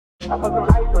put some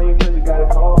ice on you 'cause you got it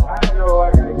cold. I know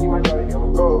I gotta keep my shorty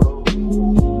on go.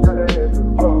 Tell her it's a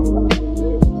go.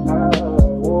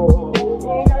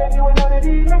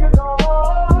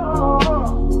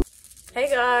 Hey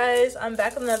guys, I'm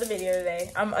back with another video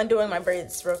today. I'm undoing my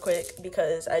braids real quick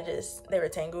because they were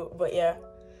tangled, but yeah.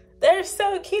 They're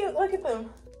so cute, look at them.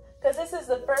 Because this is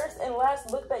the first and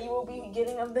last look that you will be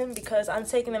getting of them because I'm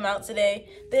taking them out today.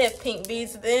 They have pink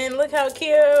beads in, look how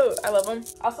cute. I love them.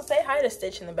 Also say hi to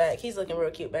Stitch in the back. He's looking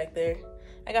real cute back there.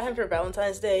 I got him for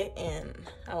Valentine's Day and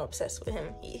I'm obsessed with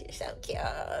him. He's so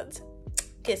cute.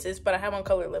 Kisses, but I have on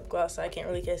colored lip gloss so I can't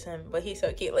really kiss him, but he's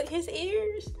so cute. Look at his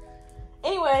ears.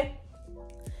 Anyway,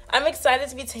 I'm excited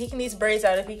to be taking these braids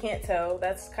out if you can't tell.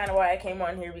 That's kind of why I came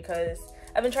on here because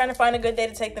I've been trying to find a good day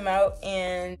to take them out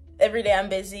and every day I'm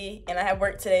busy and I have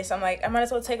work today. So I'm like, I might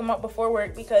as well take them out before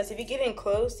work because if you get in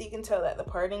close, you can tell that the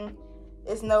parting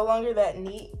is no longer that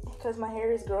neat because my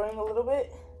hair is growing a little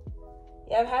bit.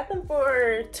 Yeah, I've had them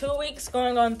for 2 weeks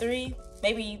going on 3,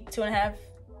 maybe 2.5.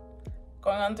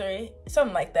 Going on 3,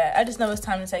 something like that. I just know it's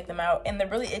time to take them out and they're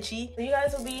really itchy. So you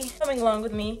guys will be coming along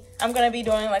with me. I'm gonna be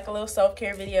doing like a little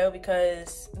self-care video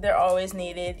because they're always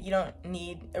needed. You don't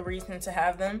need a reason to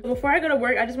have them. Before I go to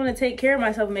work, I just wanna take care of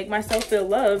myself and make myself feel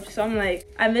loved. So I'm like,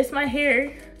 I miss my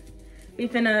hair. We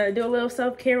finna do a little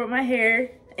self-care with my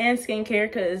hair and skincare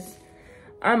because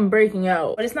I'm breaking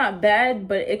out. But it's not bad,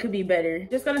 but it could be better.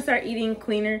 Just gonna start eating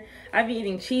cleaner. I've been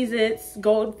eating Cheez-Its,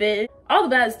 Goldfish, all the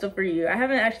bad stuff for you. I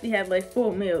haven't actually had like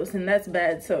full meals and that's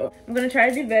bad. So I'm gonna try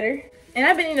to do better. And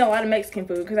I've been eating a lot of Mexican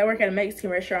food because I work at a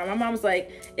Mexican restaurant. My mom's like,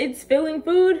 it's filling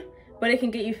food, but it can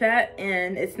get you fat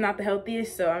and it's not the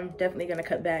healthiest. So I'm definitely gonna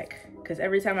cut back because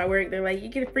every time I work, they're like, you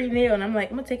get a free meal. And I'm like,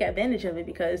 I'm gonna take advantage of it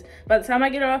because by the time I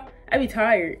get off, I'd be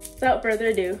tired. So without further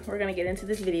ado, we're gonna get into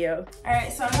this video. All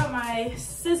right, so I got my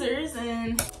scissors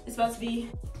and it's about to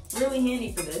be really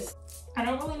handy for this. I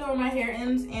don't really know where my hair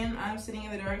ends and I'm sitting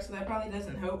in the dark, so that probably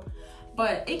doesn't help.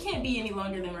 But it can't be any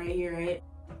longer than right here, right?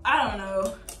 I don't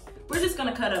know. We're just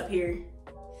gonna cut up here.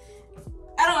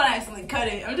 I don't wanna accidentally cut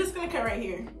it. I'm just gonna cut right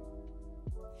here.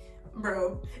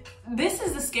 Bro, this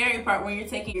is the scary part when you're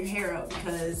taking your hair out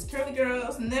because curly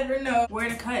girls never know where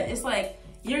to cut. It's like,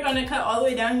 you're gonna cut all the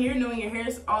way down here knowing your hair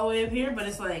is all the way up here, but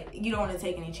it's like, you don't wanna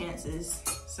take any chances.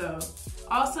 So,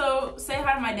 also, say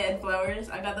hi to my dead flowers.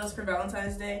 I got those for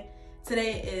Valentine's Day.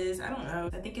 Today is, I don't know,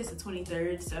 I think it's the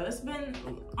 23rd, so it's been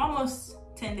almost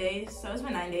 10 days, so it's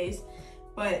been 9 days,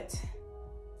 but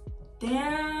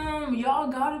damn, y'all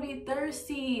gotta be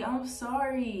thirsty. I'm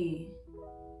sorry.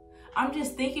 I'm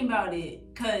just thinking about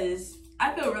it, cause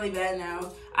I feel really bad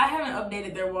now. I haven't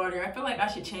updated their water. I feel like I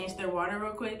should change their water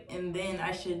real quick, and then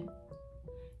I should,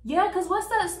 yeah, cause what's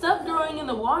that stuff growing in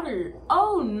the water?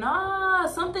 Oh nah,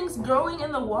 something's growing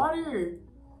in the water.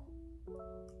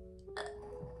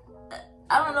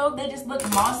 I don't know if they just look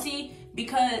mossy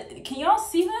because, can y'all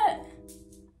see that?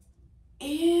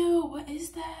 Ew, what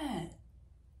is that?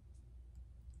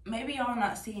 Maybe y'all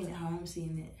not seeing it how I'm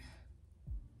seeing it.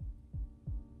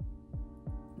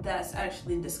 That's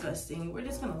actually disgusting. We're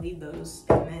just gonna leave those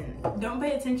and then don't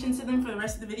pay attention to them for the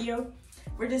rest of the video.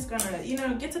 We're just gonna, you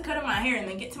know, get to cutting my hair and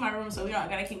then get to my room so we don't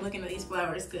gotta keep looking at these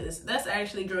flowers because that's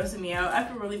actually grossing me out. I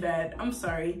feel really bad. I'm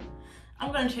sorry.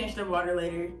 I'm gonna change their water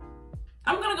later.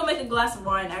 I'm gonna go make a glass of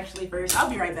wine actually first. I'll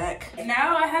be right back.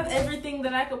 Now I have everything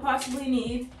that I could possibly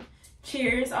need.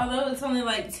 Cheers, although it's only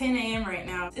like 10 a.m. right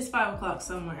now. It's 5 o'clock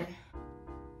somewhere.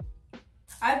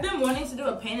 I've been wanting to do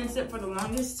a paint and sip for the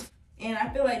longest, and I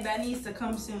feel like that needs to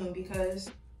come soon because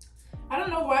I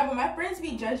don't know why, but my friends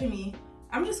be judging me.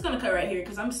 I'm just gonna cut right here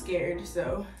because I'm scared,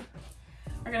 so.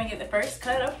 We're gonna get the first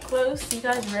cut up close. You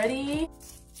guys ready?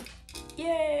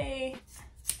 Yay.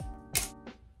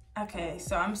 Okay,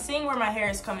 so I'm seeing where my hair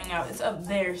is coming out. It's up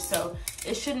there, so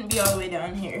it shouldn't be all the way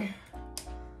down here.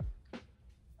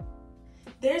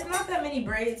 There's not that many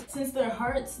braids. Since they're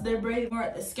hearts, they're braided more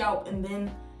at the scalp and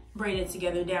then braided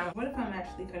together down. What if I'm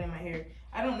actually cutting my hair?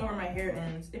 I don't know where my hair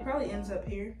ends. It probably ends up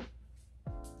here.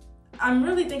 I'm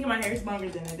really thinking my hair is longer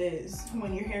than it is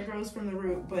when your hair grows from the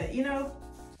root, but you know,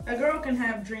 a girl can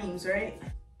have dreams, right?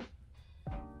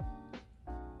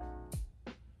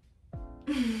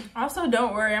 Also,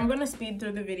 don't worry, I'm gonna speed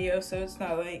through the video so it's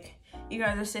not like you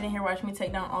guys are sitting here watching me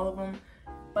take down all of them.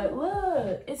 But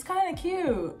look, it's kind of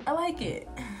cute. I like it.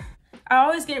 I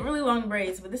always get really long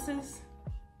braids, but this is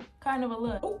kind of a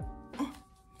look. Oh.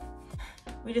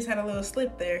 We just had a little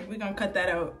slip there. We're gonna cut that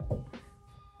out.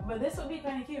 But this would be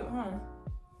kind of cute, huh?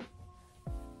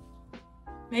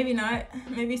 Maybe not.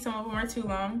 Maybe some of them are too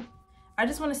long. I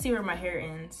just want to see where my hair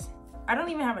ends. I don't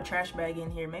even have a trash bag in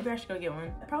here. Maybe I should go get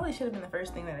one. That probably should have been the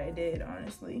first thing that I did,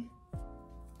 honestly.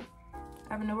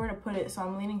 I have nowhere to put it, so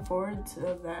I'm leaning forward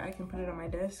so that I can put it on my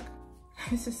desk.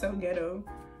 This is so ghetto.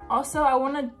 Also, I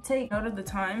want to take note of the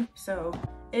time. So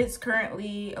it's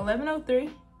currently 11:03.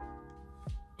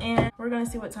 And we're gonna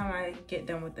see what time I get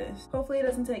done with this. Hopefully it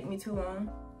doesn't take me too long.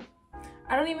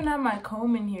 I don't even have my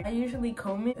comb in here. I usually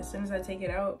comb it as soon as I take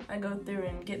it out. I go through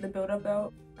and get the buildup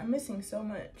out. I'm missing so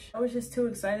much. I was just too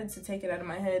excited to take it out of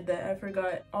my head that I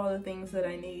forgot all the things that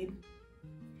I need.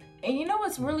 And you know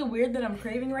what's really weird that I'm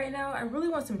craving right now? I really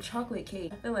want some chocolate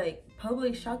cake. I feel like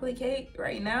Publix chocolate cake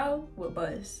right now would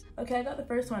buzz. Okay, I got the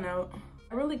first one out.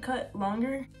 I really cut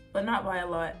longer, but not by a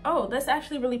lot. Oh, that's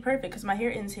actually really perfect because my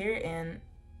hair ends here and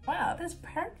wow, that's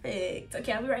perfect.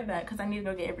 Okay, I'll be right back because I need to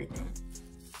go get everything.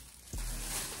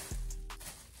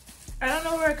 I don't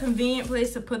know where a convenient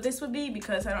place to put this would be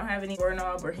because I don't have any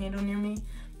doorknob or handle near me.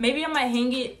 Maybe I might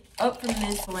hang it up from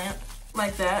this lamp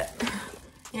like that.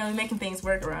 You know, making things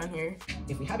work around here.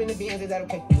 If we happen to be, is that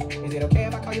okay? Is it okay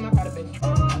if I call you my pride bitch?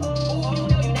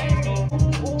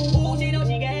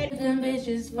 Them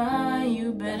bitches fine,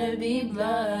 you better be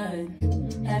blood.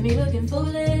 Have me looking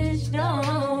foolish,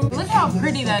 don't. Look how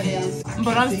pretty that is.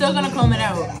 But I'm still gonna comb it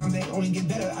out.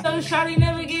 So shawty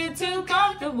never get too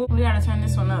comfortable. We gotta turn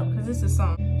this one up, because this is a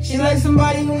song. She like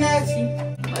somebody who nasty,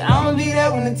 but I'ma be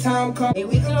there when the time comes. Hey,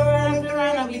 we go around,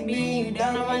 I'll be beating you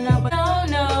down on my number. Don't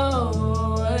know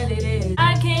what it is.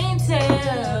 I can't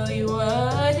tell you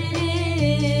what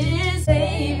it is,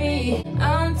 baby.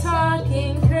 I'm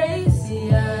talking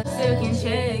crazy. I still can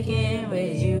check in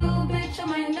with you. Oh, bitch, on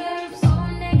my nerves. Oh,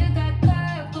 nigga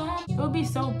got curved. It would be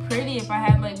so pretty if I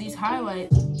had like these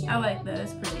highlights. I like that,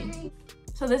 it's pretty.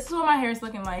 So this is what my hair is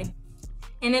looking like.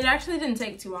 And it actually didn't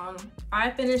take too long.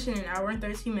 I finished in 1 hour and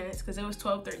 13 minutes because it was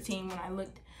 12:13 when I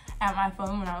looked at my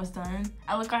phone when I was done.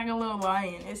 I look like a little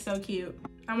lion, it's so cute.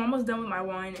 I'm almost done with my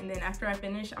wine, and then after I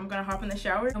finish, I'm gonna hop in the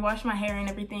shower and wash my hair and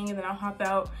everything, and then I'll hop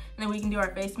out, and then we can do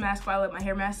our face mask while I let my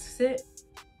hair mask sit.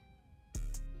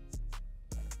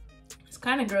 It's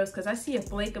kind of gross because I see a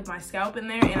flake of my scalp in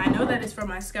there, and I know that it's from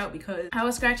my scalp because I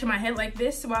was scratching my head like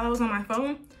this while I was on my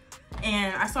phone,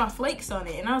 and I saw flakes on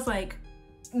it, and I was like,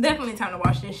 definitely time to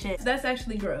wash this shit. That's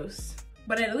actually gross,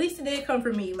 but at least it did come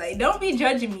from me. Like, don't be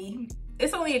judging me.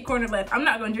 It's only a corner left. I'm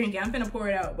not gonna drink it. I'm gonna pour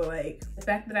it out, but like the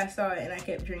fact that I saw it and I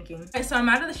kept drinking. Okay, so I'm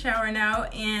out of the shower now,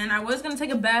 and I was gonna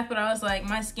take a bath, but I was like,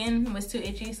 my skin was too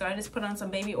itchy, so I just put on some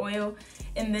baby oil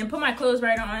and then put my clothes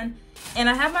right on. And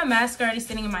I have my mask already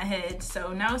sitting in my head,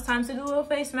 so now it's time to do a little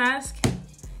face mask.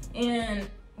 And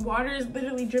water is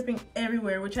literally dripping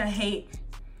everywhere, which I hate.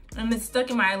 And it's stuck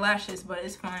in my eyelashes, but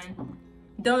it's fine.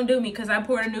 Don't do me, because I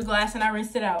poured a new glass and I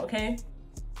rinsed it out, okay?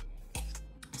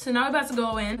 So now I'm about to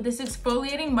go in with this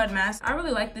exfoliating mud mask. I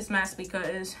really like this mask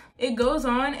because it goes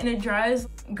on and it dries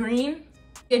green.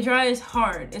 It dries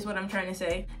hard is what I'm trying to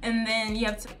say. And then you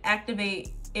have to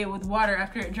activate it with water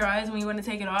after it dries when you want to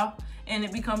take it off, and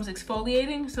it becomes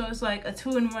exfoliating. So it's like a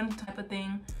 2-in-1 type of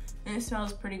thing. And it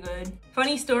smells pretty good.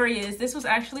 Funny story is, this was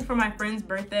actually for my friend's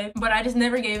birthday, but I just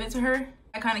never gave it to her.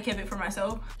 I kind of kept it for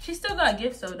myself. She still got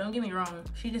gifts though, don't get me wrong.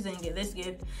 She just didn't get this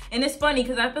gift. And it's funny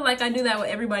because I feel like I do that with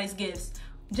everybody's gifts.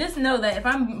 Just know that if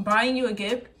I'm buying you a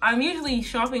gift, I'm usually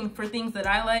shopping for things that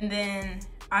I like, and then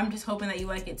I'm just hoping that you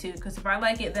like it too. Because if I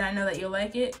like it, then I know that you'll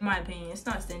like it. In my opinion, it's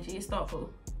not stingy, it's thoughtful.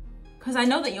 Because I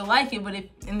know that you'll like it, but if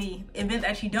in the event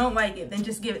that you don't like it, then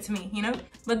just give it to me, you know?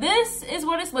 But this is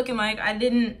what it's looking like. I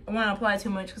didn't want to apply too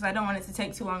much because I don't want it to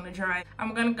take too long to dry.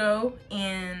 I'm gonna go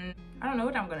and I don't know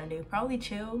what I'm gonna do. Probably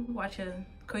chill, watch a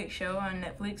quick show on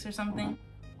Netflix or something.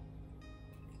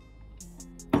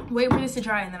 Wait for this to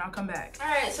dry and then I'll come back. All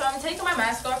right, so I'm taking my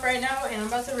mask off right now and I'm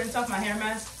about to rinse off my hair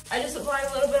mask. I just applied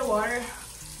a little bit of water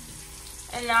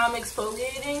and now I'm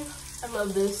exfoliating. I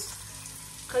love this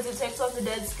because it takes off the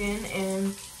dead skin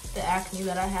and the acne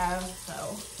that I have,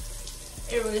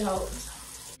 so it really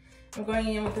helps. I'm going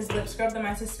in with this lip scrub that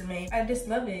my sister made. I just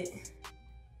love it.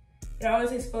 It always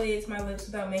exfoliates my lips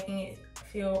without making it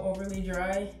feel overly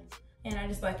dry. And I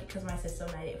just like it because my sister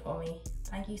made it for me.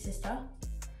 Thank you, sister.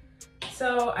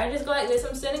 So I just go like this.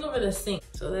 I'm standing over the sink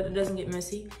so that it doesn't get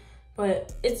messy.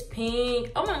 But it's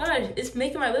pink. Oh my gosh, it's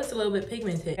making my lips a little bit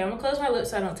pigmented. I'm gonna close my lips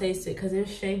so I don't taste it because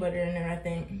there's shea butter in there, I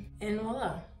think. And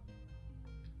voila.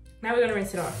 Now we're gonna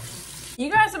rinse it off. You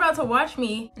guys are about to watch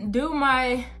me do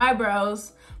my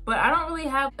eyebrows, but I don't really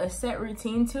have a set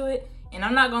routine to it. And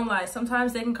I'm not gonna lie,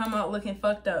 sometimes they can come out looking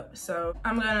fucked up. So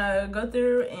I'm gonna go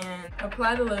through and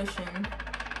apply the lotion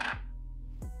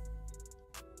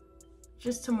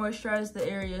just to moisturize the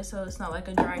area so it's not like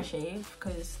a dry shave.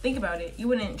 Because think about it, you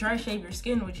wouldn't dry shave your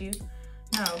skin, would you?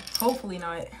 No, hopefully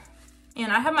not.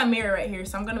 And I have my mirror right here,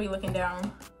 so I'm gonna be looking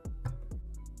down.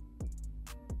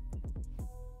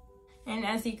 And And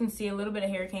as you can see, a little bit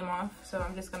of hair came off, so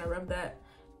I'm just gonna rub that.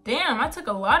 Damn, I took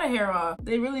a lot of hair off.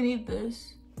 They really need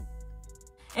this.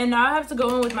 And now I have to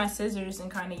go in with my scissors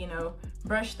and kind of, you know,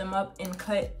 brush them up and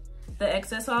cut the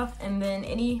excess off. And then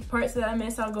any parts that I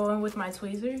miss, I'll go in with my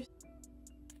tweezers.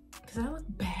 Does that look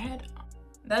bad?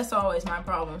 That's always my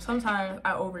problem. Sometimes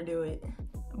I overdo it.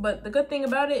 But the good thing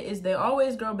about it is they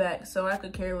always grow back, so I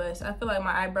could care less. I feel like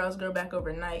my eyebrows grow back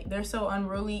overnight. They're so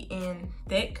unruly and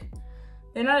thick.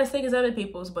 They're not as thick as other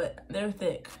people's, but they're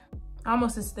thick.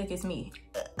 Almost as thick as me.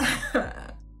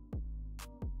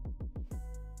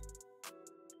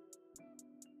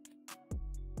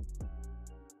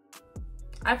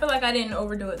 I feel like I didn't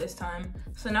overdo it this time.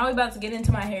 So now we're about to get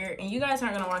into my hair, and you guys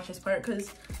aren't gonna watch this part because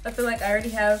I feel like I already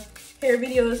have hair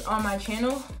videos on my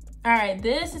channel. All right,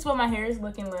 this is what my hair is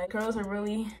looking like. Curls are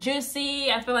really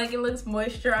juicy. I feel like it looks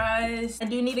moisturized. I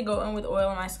do need to go in with oil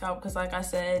on my scalp because like I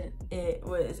said, it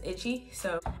was itchy.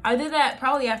 So I'll do that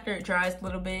probably after it dries a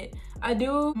little bit. I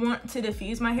do want to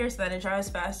diffuse my hair so that it dries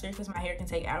faster because my hair can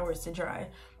take hours to dry.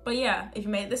 But yeah, if you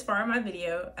made it this far in my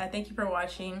video, I thank you for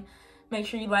watching. Make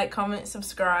sure you like, comment,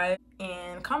 subscribe,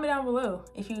 and comment down below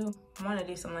if you want to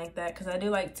do something like that because I do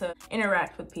like to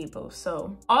interact with people.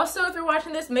 So also, if you're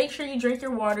watching this, make sure you drink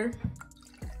your water.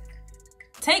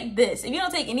 Take this. If you don't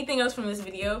take anything else from this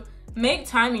video, make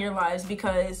time in your lives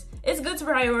because it's good to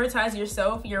prioritize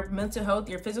yourself, your mental health,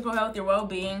 your physical health, your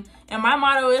well-being. And my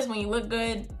motto is when you look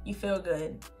good, you feel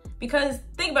good. Because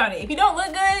think about it, if you don't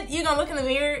look good, you're gonna look in the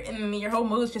mirror and your whole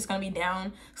mood's just gonna be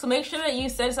down. So make sure that you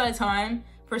set aside time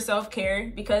for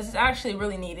self-care because it's actually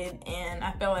really needed, and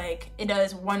I feel like it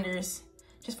does wonders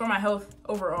just for my health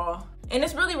overall. And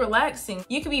it's really relaxing.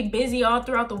 You could be busy all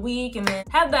throughout the week and then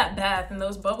have that bath and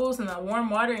those bubbles and the warm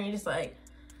water and you just like,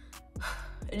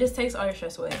 it just takes all your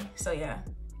stress away. So yeah,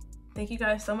 thank you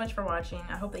guys so much for watching.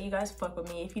 I hope that you guys fuck with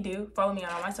me. If you do, follow me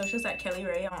on all my socials at Kelly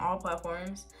Reigh on all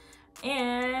platforms.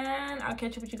 And I'll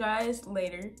catch up with you guys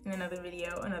later in another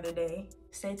video, another day.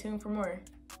 Stay tuned for more.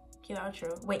 Cute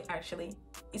outro. Wait, actually,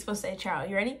 you're supposed to say ciao.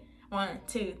 You ready? 1,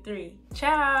 2, 3.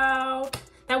 Ciao.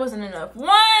 That wasn't enough. 1,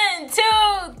 2,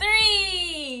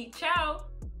 3. Ciao.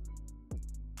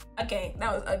 Okay,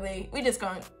 that was ugly. We just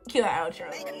gonna cue that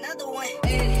outro. Make another one.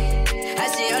 I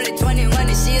see only 21 and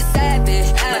she a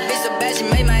savage.